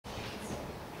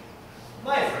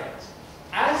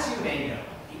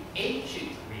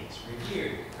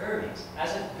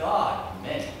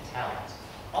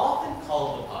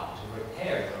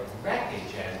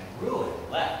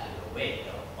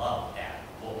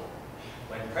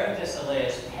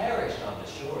Menelaus perished on the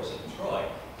shores of Troy,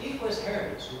 it was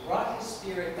Hermes who brought his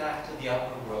spirit back to the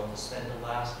upper world to spend the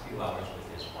last few hours with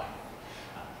his wife.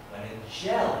 When a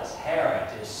jealous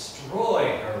Hera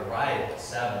destroyed her rival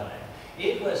Semele,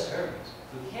 it was Hermes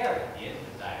who carried the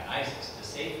infant Dionysus to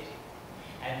safety.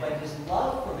 And when his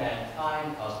love for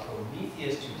mankind caused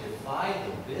Prometheus to defy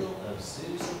the will of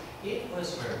Zeus, it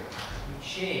was Hermes who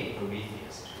chained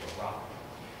Prometheus to a rock.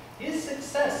 His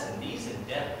success in these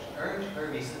endeavors earned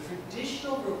Hermes the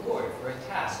traditional reward for a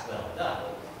task well done,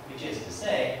 which is to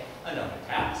say, another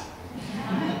task.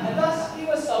 And thus he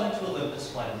was summoned to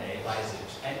Olympus one day by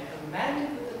Zeus and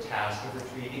commanded with the task of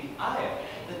retrieving Io,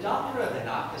 the daughter of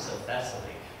Inachus of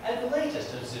Thessaly, and the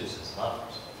latest of Zeus's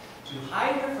lovers. To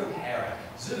hide her from Hera,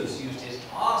 Zeus used his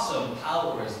awesome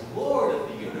power as Lord of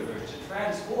the universe to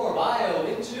transform Io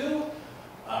into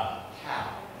a cow.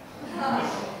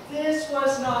 This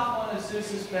was not one of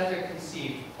Zeus's better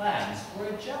conceived plans, for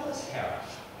a jealous Hera,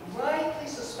 rightly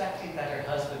suspecting that her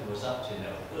husband was up to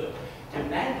no good,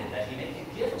 demanded that he make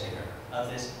a gift to her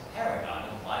of this paragon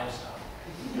of livestock.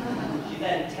 She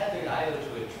then tethered Io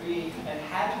to a tree and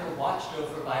had her watched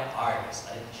over by Argus,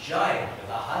 a giant with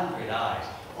 100 eyes,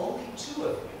 only 2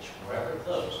 of which were ever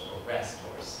closed for rest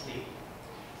or sleep.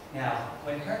 Now,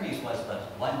 when Hermes was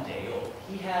but 1 day old,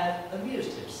 he had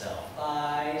amused himself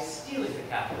by stealing the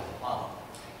cap of Apollo,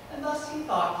 and thus he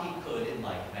thought he could in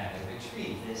like manner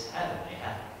retrieve this heavenly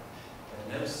habit.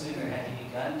 But no sooner had he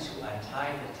begun to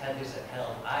untie the tethers that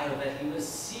held Io than he was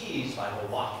seized by the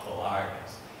watchful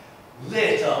Argus.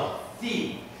 "Little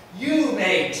thief, you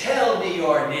may tell me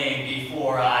your name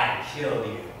before I kill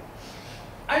you."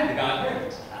 "I'm the god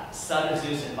Hermes, son of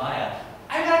Zeus and Maya.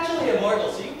 I'm actually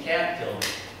immortal, so you can't kill me."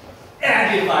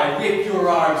 "And if I rip your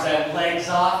arms and legs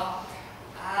off?"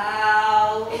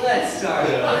 Let's start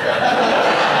over."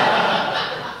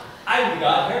 "I'm the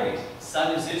god Hermes,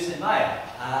 son of Zeus and Maya.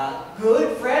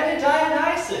 Good friend of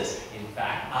Dionysus. In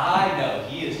fact, I know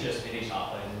he has just finished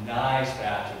off a nice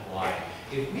batch of wine.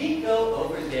 If we go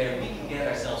over there, we can get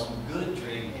ourselves some good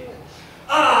drinking."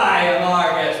 "I am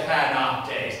Argus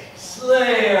Panoptes,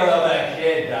 slayer of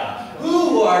Echidna.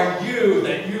 Who are you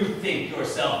that you think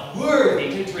yourself worthy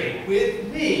to drink with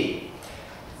me?"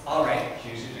 "All right,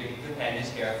 choose your drinking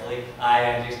companions carefully. I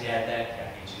understand that.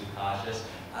 Can't be too cautious.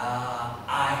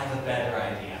 I have a better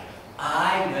idea.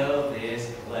 I know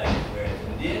this glen where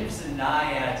the nymphs and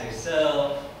naiads are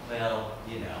so, well,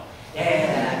 you know,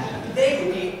 and they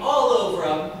would be all over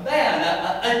a man,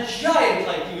 a giant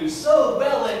like you, so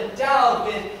well endowed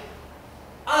with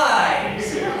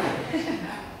eyes."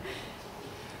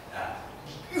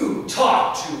 "You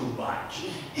talk too much.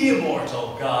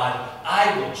 Immortal god,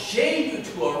 I will chain you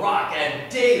to a rock and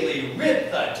daily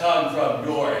rip the tongue from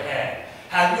your head.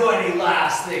 Have you any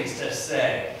last things to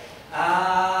say?"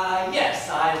 Yes,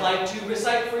 I'd like to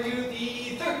recite for you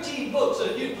the 13 books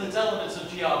of Euclid's Elements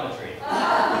of Geometry."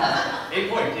 "A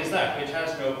point is that which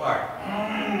has no part."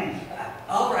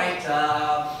 "All right,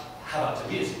 how about the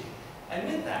music?" And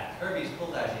with that, Hermes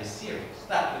pulled out his series,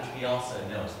 that which we also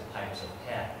know as the Pipes of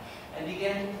Pan, and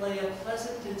began to play a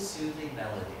pleasant and soothing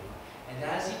melody. And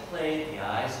as he played, the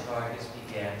eyes of Argus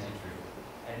began to droop,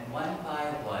 and one by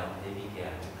one they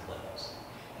began to close.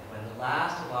 And when the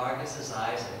last of Argus's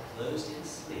eyes had closed in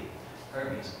sleep,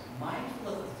 Hermes,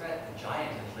 mindful of the threat the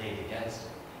giant had laid against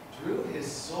him, drew his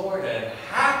sword and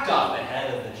hacked off the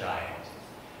head of the giant.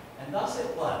 And thus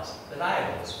it was that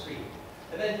Io was freed,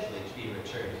 eventually to be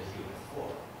returned to human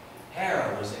form.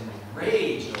 Hera was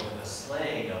enraged over the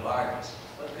slaying of Argus,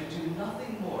 but could do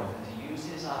nothing more than to use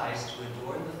his eyes to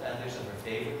adorn the feathers of her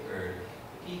favorite bird,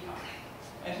 the peacock.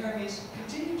 And Hermes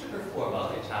continued to perform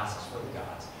other tasks for the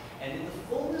gods, and in the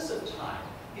fullness of time,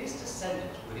 his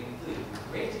descendants would include the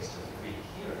greatest of the Greek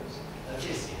heroes,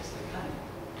 Odysseus the Cunning.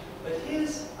 But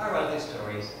his are other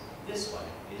stories. This one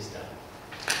is done.